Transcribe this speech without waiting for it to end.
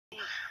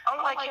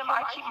unlike him,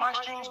 I keep my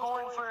streams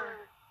going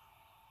for...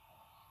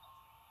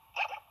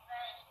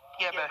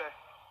 Yeah, but...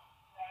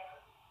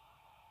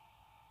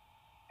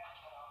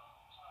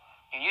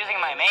 You're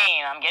using my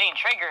main. I'm getting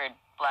triggered,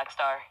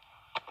 Blackstar.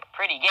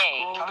 Pretty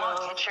gay. Come on,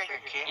 get triggered,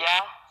 kid.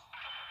 Yeah?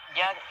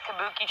 Yeah,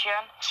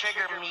 Kabuki-chan?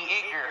 Trigger me,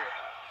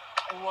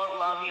 Igor. What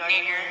lobby are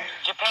you in?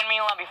 Japan me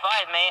lobby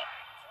 5, mate.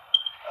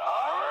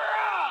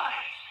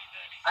 Alright.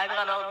 I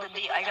got all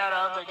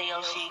the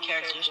DLC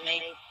characters,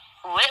 mate.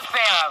 Lit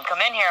fam, come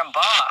in here and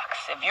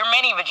box. If you're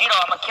maining Vegito,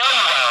 I'm gonna kill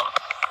you though.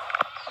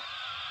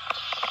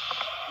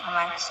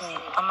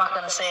 I'm not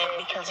gonna say it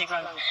because you're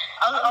gonna.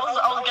 I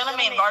was gonna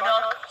main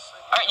Bardock.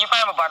 Alright, you're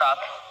fine with Bardock.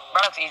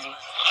 Bardock's easy.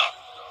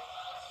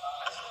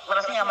 But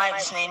I think I might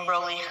just main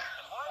Broly.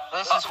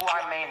 This is who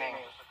I'm maining.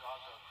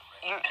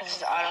 Because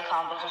the auto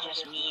combos are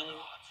just mean.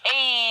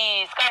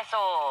 Hey, Sky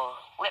Soul,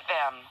 Lit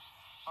fam.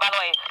 By the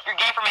way, you're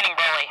gay for maining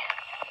Broly.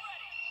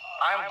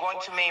 I'm going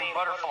to main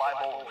Butterfly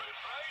Bolt.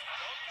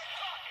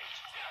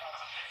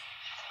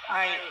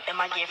 Alright,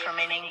 am I gay for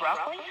maining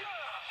Broccoli?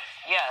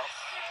 Yes.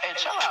 Hey,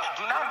 chill out.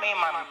 Do not main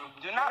my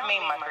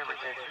favorite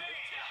character.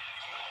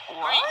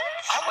 What?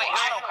 Wait,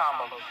 auto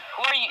combo.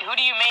 Who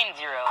do you main,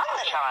 Zero?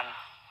 Chan.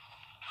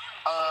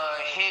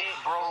 Hit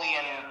Broly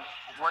and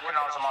working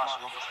on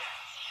Zamasu.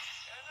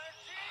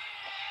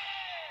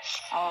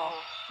 Oh,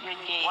 you're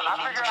gay. When I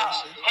figure out,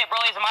 Hey,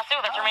 Broly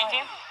Zamasu, that's your main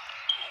team?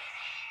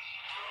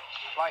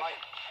 like,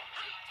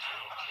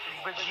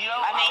 Vegito.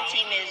 My main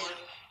team is.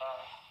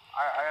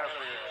 I gotta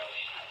figure it out.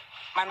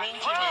 My main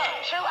team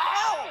is. Chill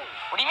out.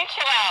 What do you mean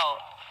chill out?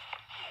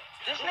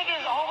 This nigga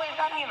has always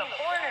got me in the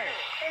corner.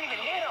 Can't even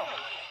hit him.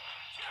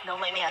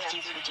 Don't let me have to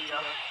use Vegito.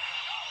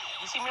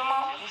 You see me,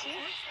 mom? You see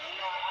me?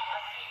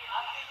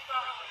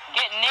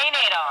 Get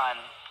Nate on.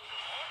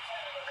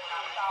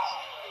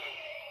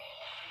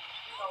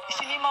 You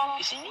see me, Mom?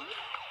 You see me?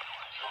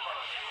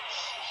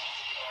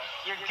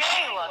 You're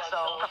gay,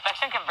 Luxo.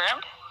 Perfection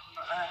confirmed?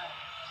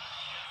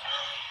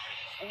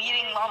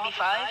 Meeting Lobby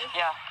 5?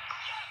 Yeah.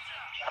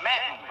 I'm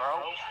at you,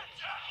 bro.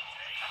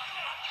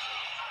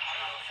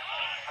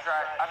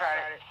 I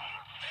tried it.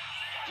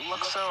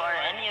 Look, so are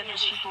any of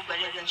these people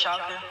better than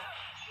Chaka?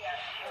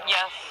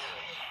 Yes.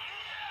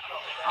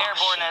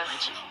 Airborne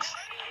is.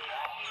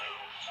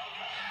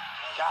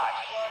 God.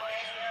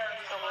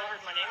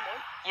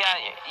 Yeah,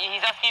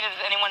 he's asking if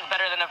anyone's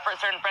better than a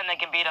certain friend that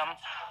can beat him.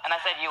 And I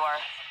said you are.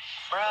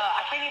 Bruh,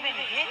 I can't even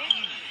hit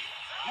you.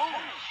 Move.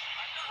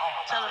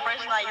 So the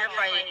first night you're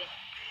fighting.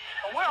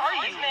 Where are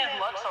you? This man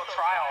Luxo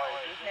trial.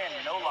 This man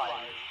no life.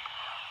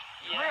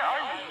 Where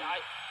are you?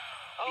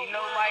 You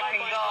no life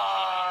and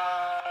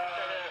God.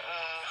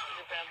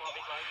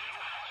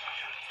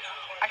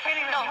 I can't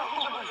even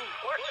move.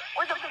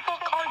 Where the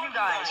fuck are you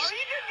guys? Did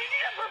you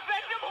just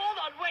perfect him? Hold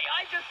on, wait,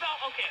 I just found,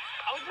 okay,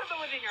 I was in the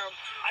living room,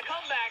 I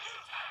come back,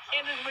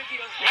 and there's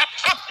Vegito's dead.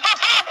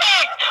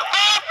 Perfect!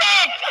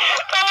 Perfect!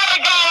 Oh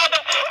my god!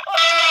 Oh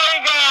my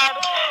god!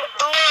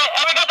 Lit!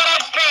 And we got that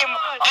on stream!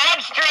 On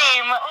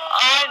stream!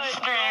 On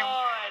stream!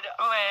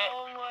 Lit!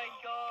 Oh my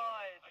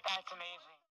god! That's amazing.